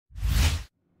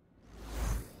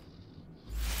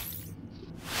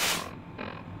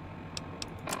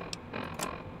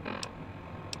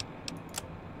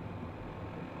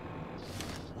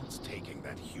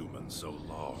human so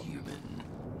long. Human.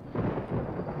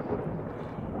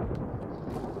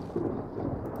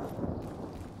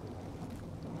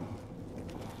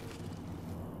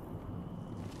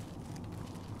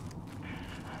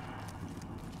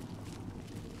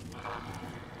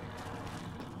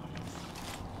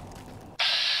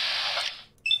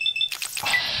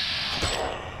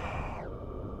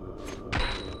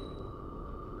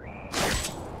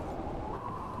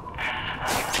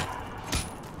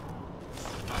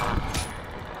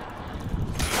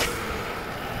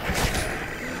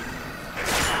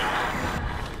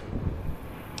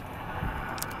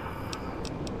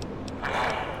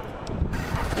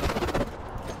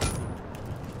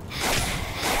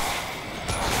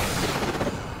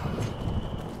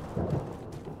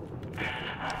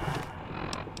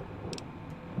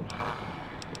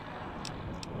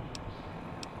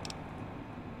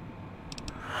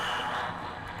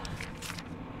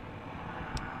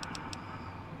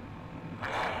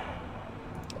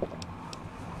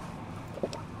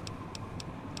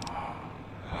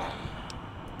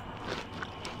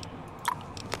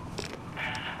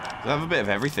 I have a bit of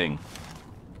everything.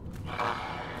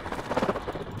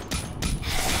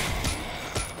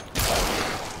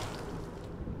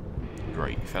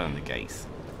 Great, you fell in the gate.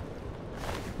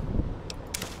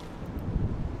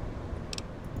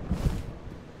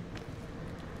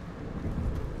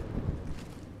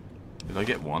 Did I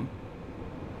get one?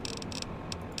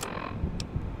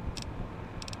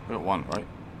 I got one, right?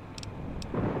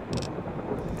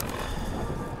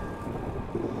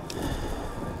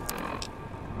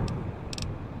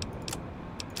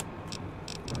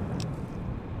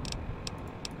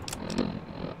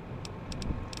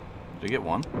 Did I get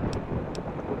one?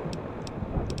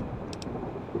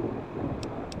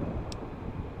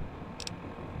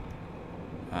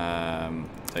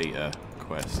 Data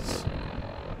quests.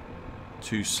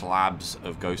 2 slabs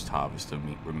of ghost harvester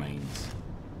meat remains.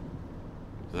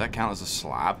 Does that count as a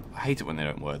slab? I hate it when they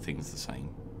don't word things the same.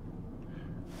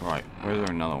 Right, where's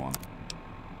there another one?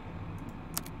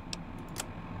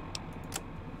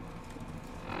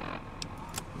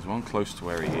 There's one close to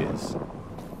where he is.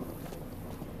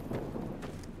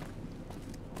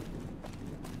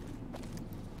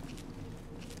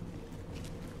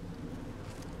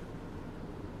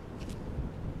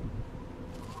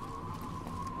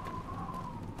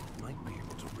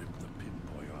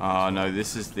 Oh no,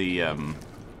 this is the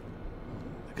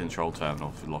control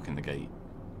terminal for locking the gate.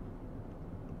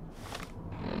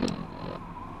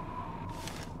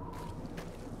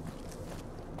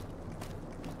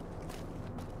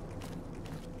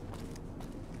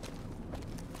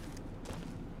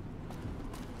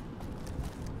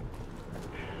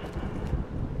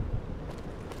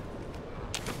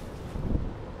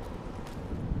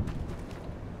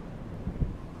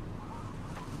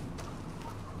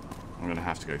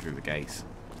 Have to go through the gates.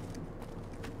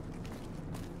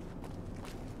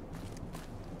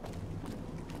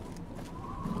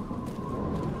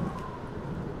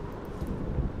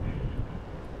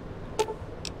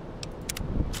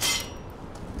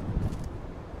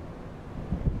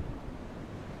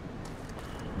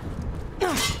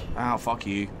 Ow, fuck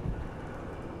you.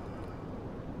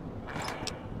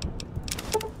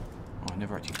 Oh, I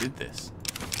never actually did this.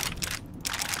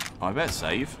 Oh, I better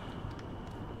save.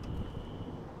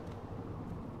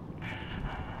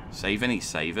 Save any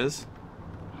savers?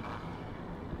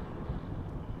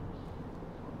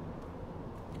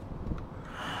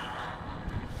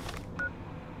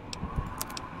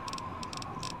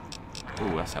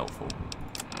 Ooh, that's helpful.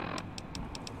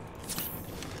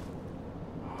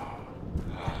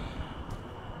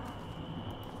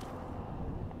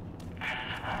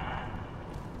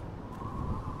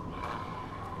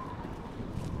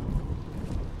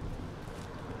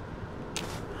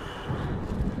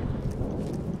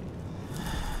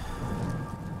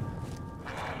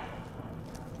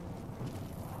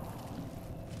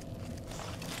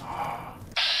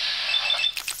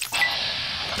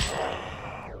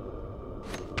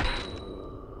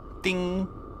 Ding.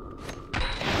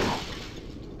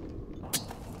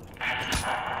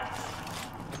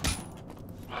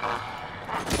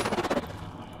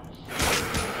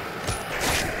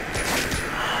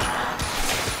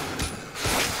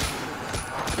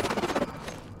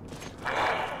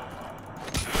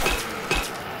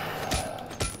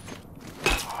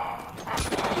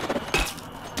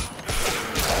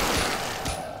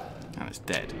 And it's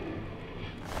dead.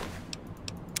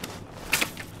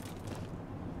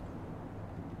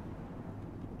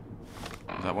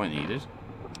 Is that what I needed?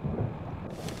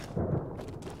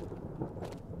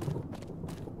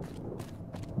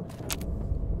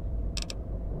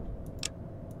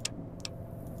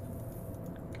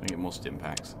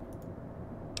 Stimpaks.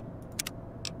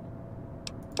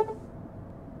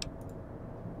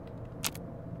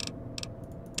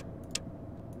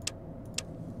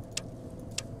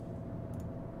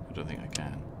 I don't think I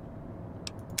can.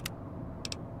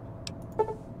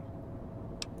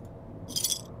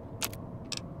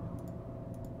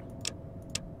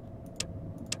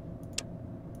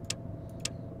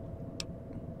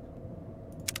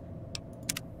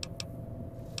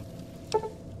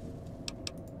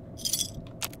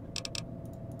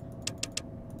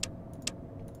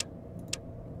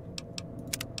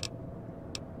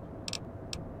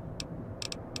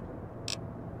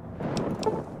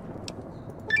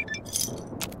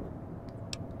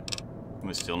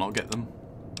 Still not get them?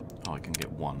 Oh, I can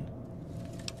get one.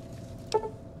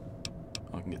 Oh,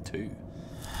 I can get two.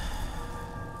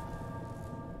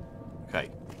 Okay.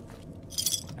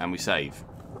 And we save.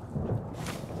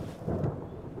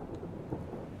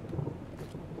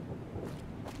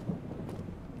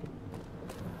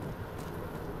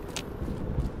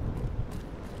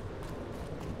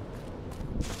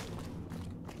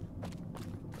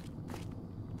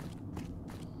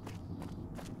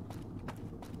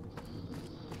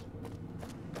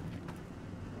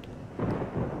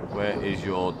 Where is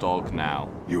your dog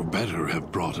now? You better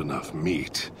have brought enough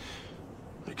meat.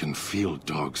 I can feel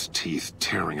dog's teeth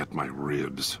tearing at my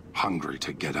ribs, hungry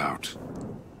to get out.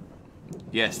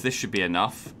 Yes, this should be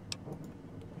enough.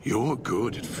 You're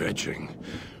good at fetching.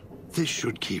 This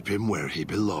should keep him where he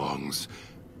belongs.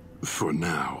 For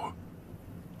now.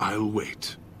 I'll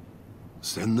wait.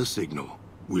 Send the signal.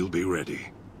 We'll be ready.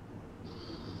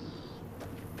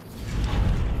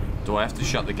 Do I have to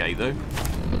shut the gate, though?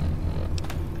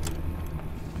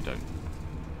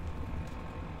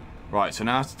 Right, so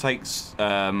now I have to take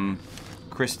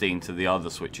Christine to the other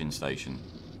switching station.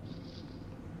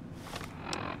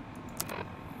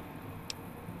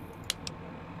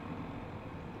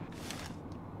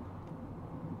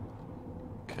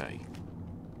 Okay.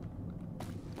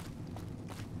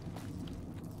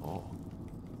 Oh.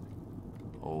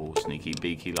 Oh, sneaky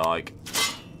beaky like.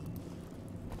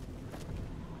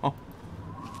 Oh.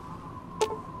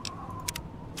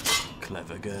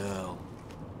 Clever girl.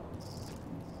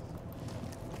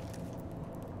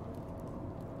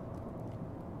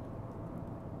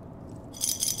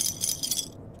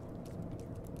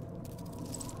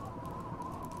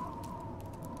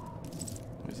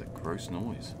 Gross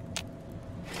noise.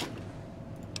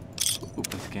 Ooh,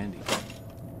 piece of candy.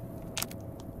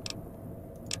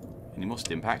 Any more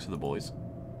Stimpaks for the boys?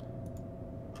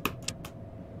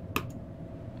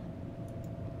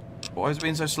 Why is it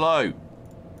being so slow?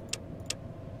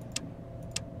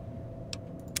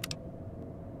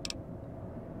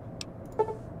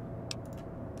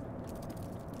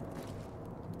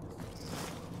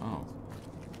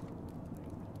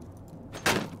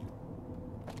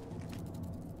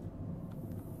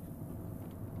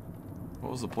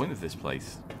 What was the point of this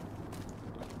place?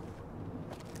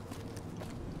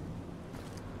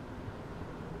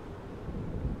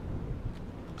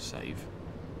 Save.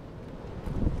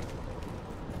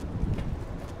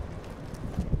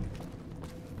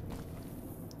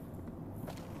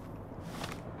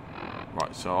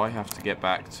 Right, so I have to get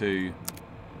back to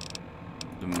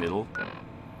the middle.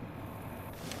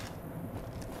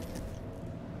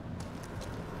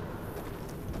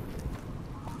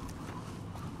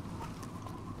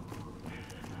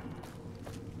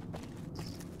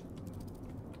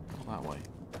 That way.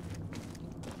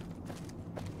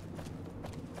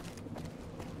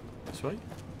 This way?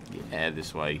 Yeah,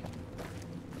 this way.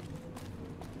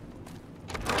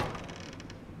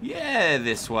 Yeah,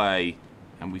 this way.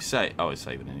 And we say, oh, it's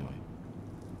saving anyway.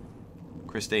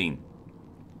 Christine.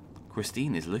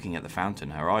 Christine is looking at the fountain,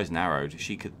 her eyes narrowed.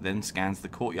 She then scans the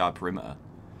courtyard perimeter.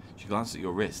 She glances at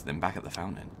your wrist, then back at the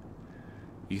fountain.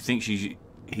 You think he's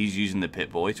using the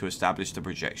Pip-Boy to establish the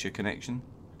projector connection?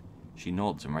 She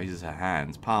nods and raises her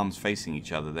hands, palms facing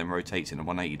each other, then rotates in a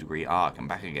 180-degree arc and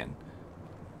back again.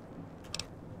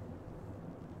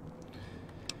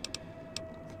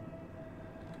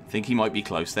 Think he might be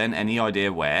close then? Any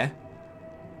idea where?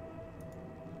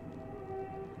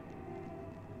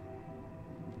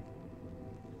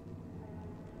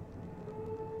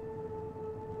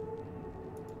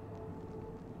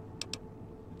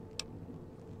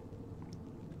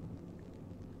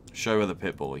 Show her the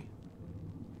Pip-Boy.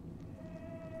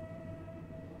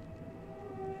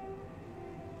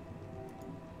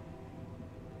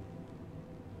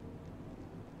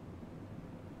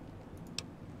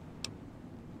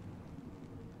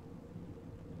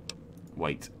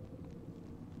 Wait.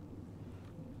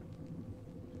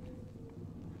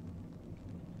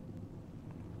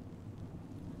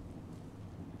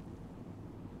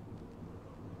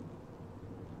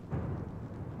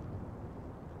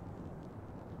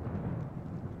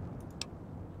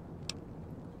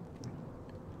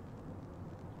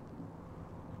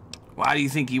 Why do you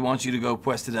think he wants you to go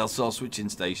Puesta del Sol switching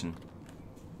station?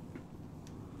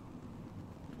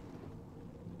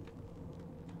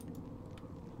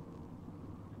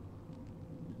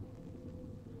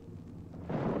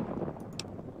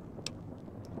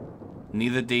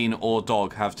 Neither Dean or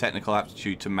Dog have technical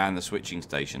aptitude to man the switching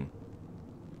station.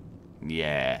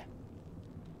 Yeah.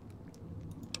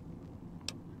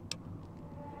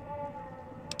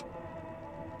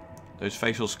 Those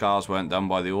facial scars weren't done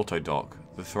by the auto-doc.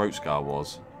 The throat scar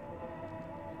was.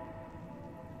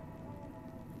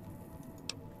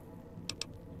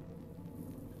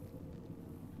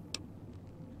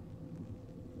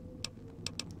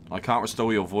 I can't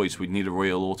restore your voice. We'd need a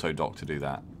real auto-doc to do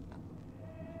that.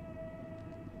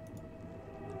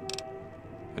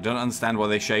 I don't understand why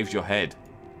they shaved your head.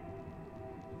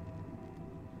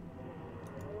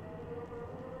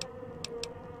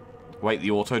 Wait,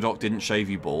 the auto-doc didn't shave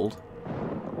you bald?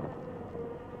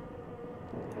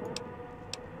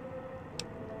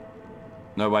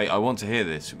 No, wait, I want to hear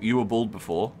this. You were bald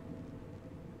before?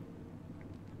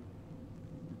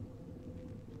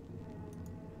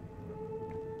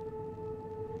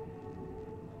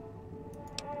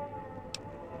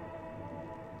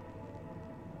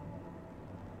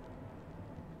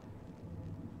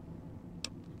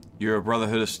 You're a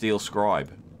Brotherhood of Steel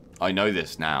scribe. I know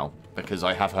this now, because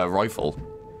I have her rifle.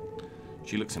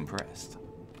 She looks impressed.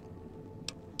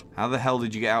 How the hell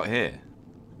did you get out here?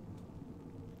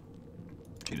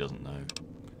 She doesn't know.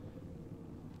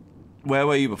 Where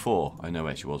were you before? I know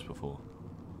where she was before.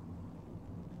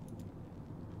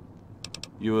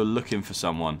 You were looking for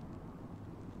someone.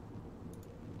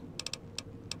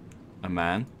 A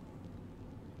man?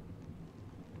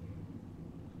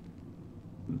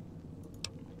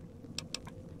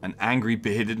 An angry,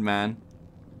 bearded man?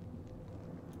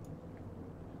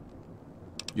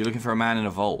 You're looking for a man in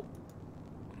a vault.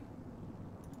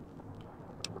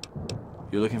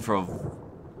 You're looking for a...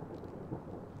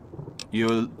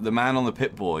 You're the man on the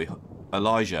Pip-Boy,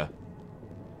 Elijah.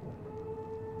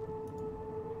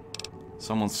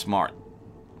 Someone smart.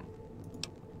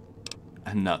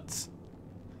 And nuts.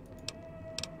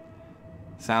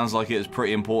 Sounds like it was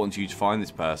pretty important to you to find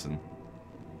this person.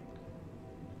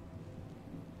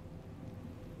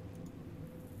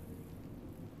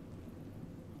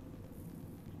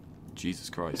 Jesus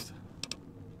Christ.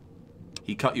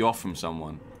 He cut you off from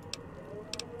someone.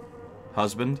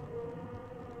 Husband?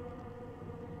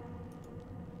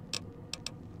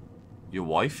 Your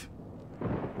wife?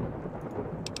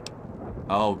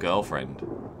 Oh, girlfriend.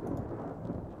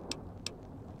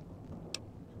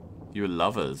 You were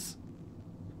lovers.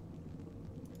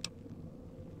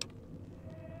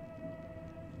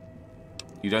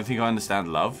 You don't think I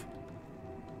understand love?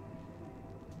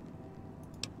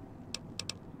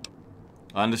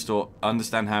 I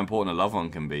understand how important a loved one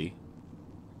can be.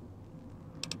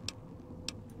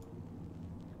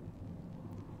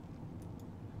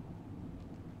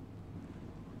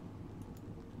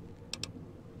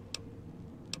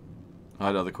 I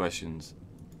had other questions.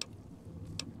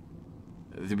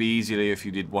 It'd be easier if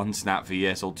you did 1 snap for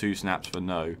yes or 2 snaps for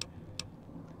no.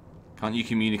 Can't you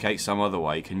communicate some other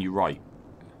way? Can you write?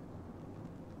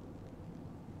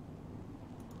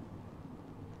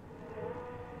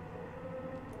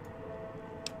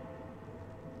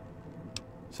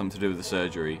 Something to do with the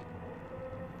surgery.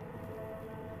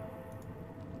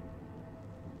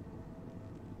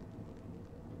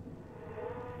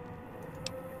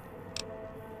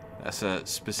 That's a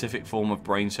specific form of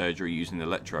brain surgery using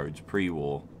electrodes,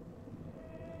 pre-war.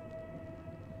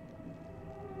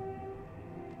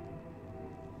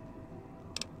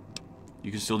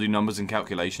 You can still do numbers and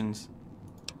calculations.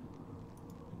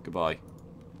 Goodbye.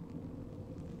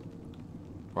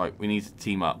 Right, we need to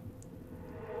team up.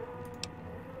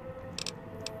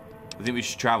 I think we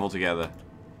should travel together.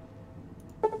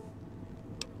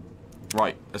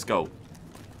 Right, let's go.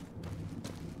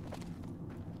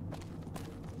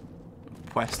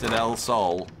 Puesta del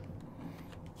Sol.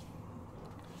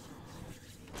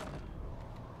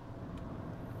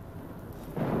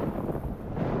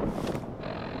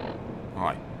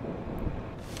 Right.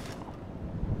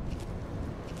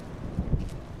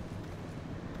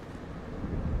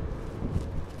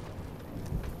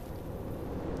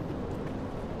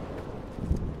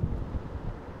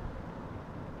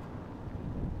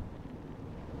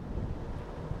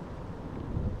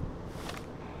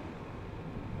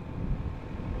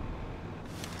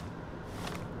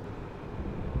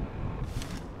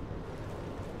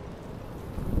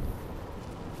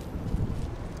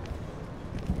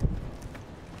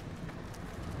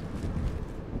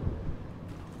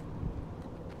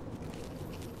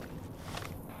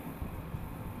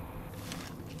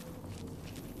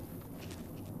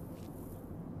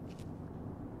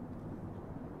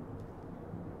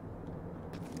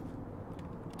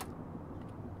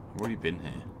 already been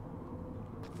here.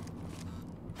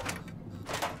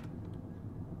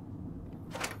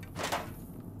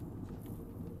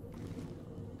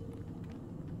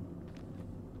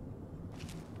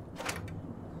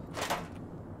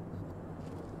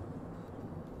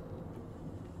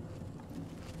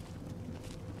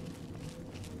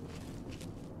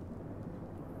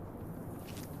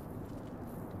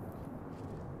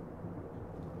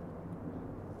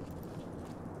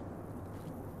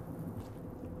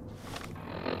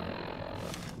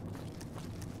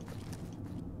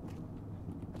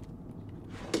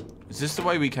 Is this the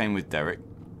way we came with Derek?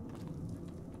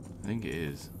 I think it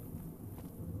is.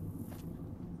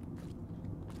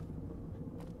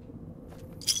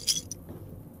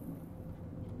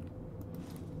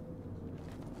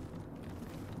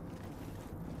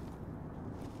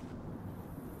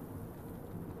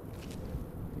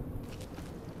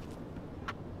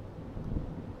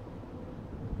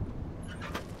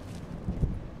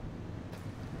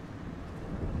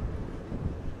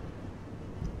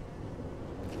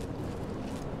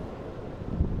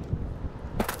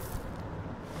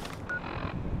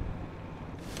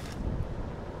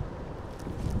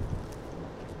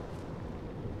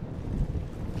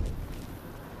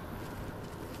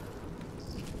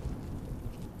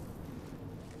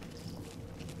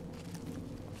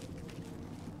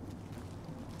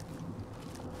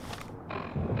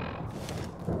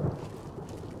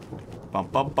 Bum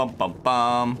bum bum bum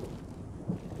bum.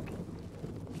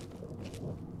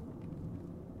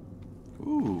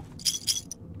 Ooh.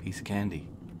 Piece of candy.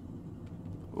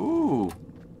 Ooh.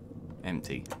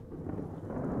 Empty.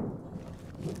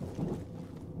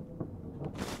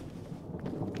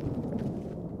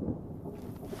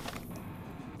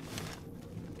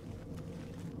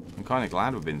 I'm kind of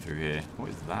glad we've been through here. What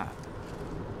is that?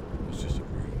 It's just a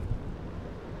room.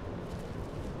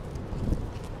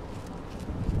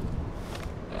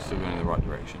 Still going in the right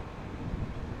direction.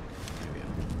 Here we are.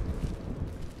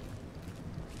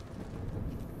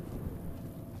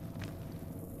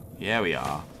 Yeah, we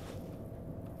are.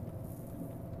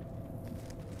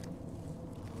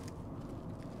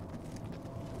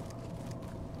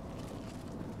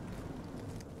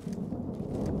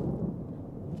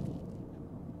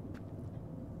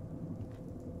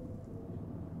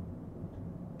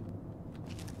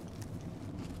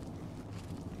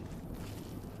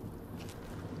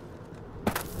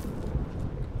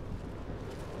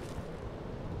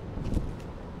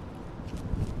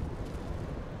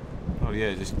 Oh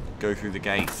yeah, just go through the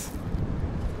gates.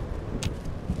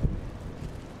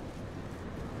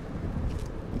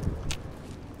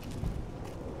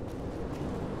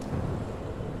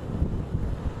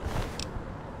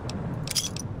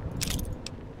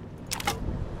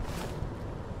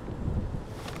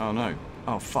 Oh no.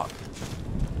 Oh fuck.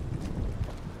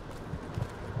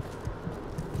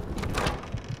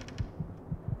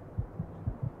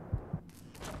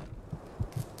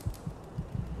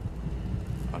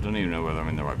 I don't even know whether I'm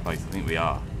in the right place. I think we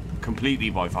are.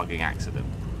 Completely by fucking accident.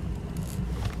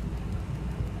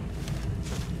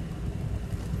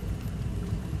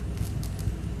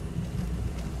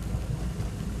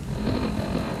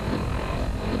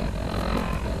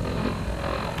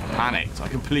 Panicked. I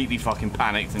completely fucking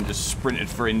panicked and just sprinted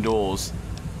for indoors.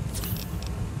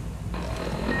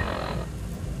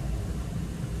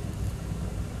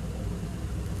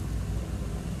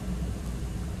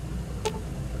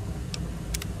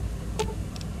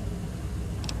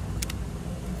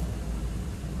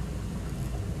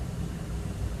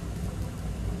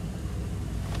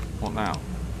 What now?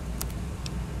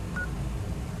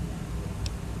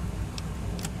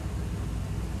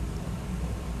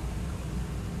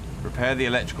 Repair the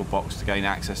electrical box to gain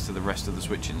access to the rest of the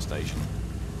switching station.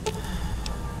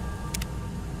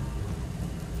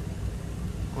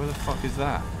 Where the fuck is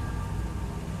that?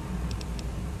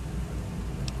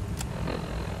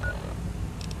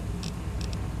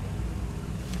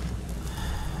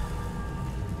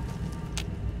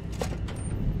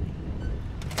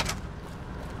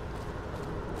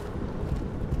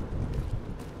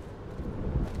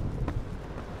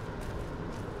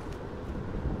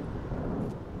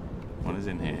 What is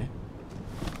in here?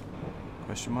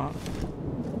 Question mark?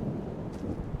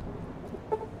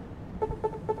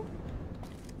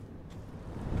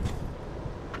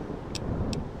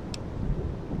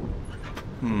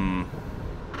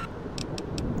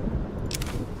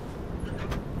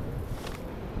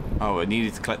 Oh, I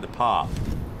needed to collect the part.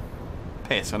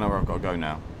 Piss, I know where I've got to go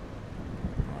now.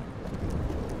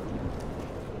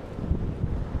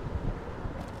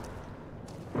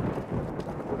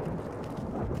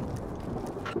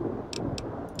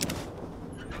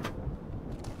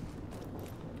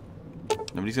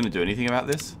 Nobody Nobody's going to do anything about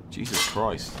this? Jesus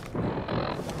Christ.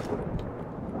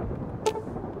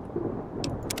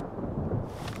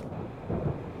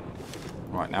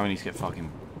 Right, now we need to get fucking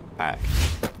back.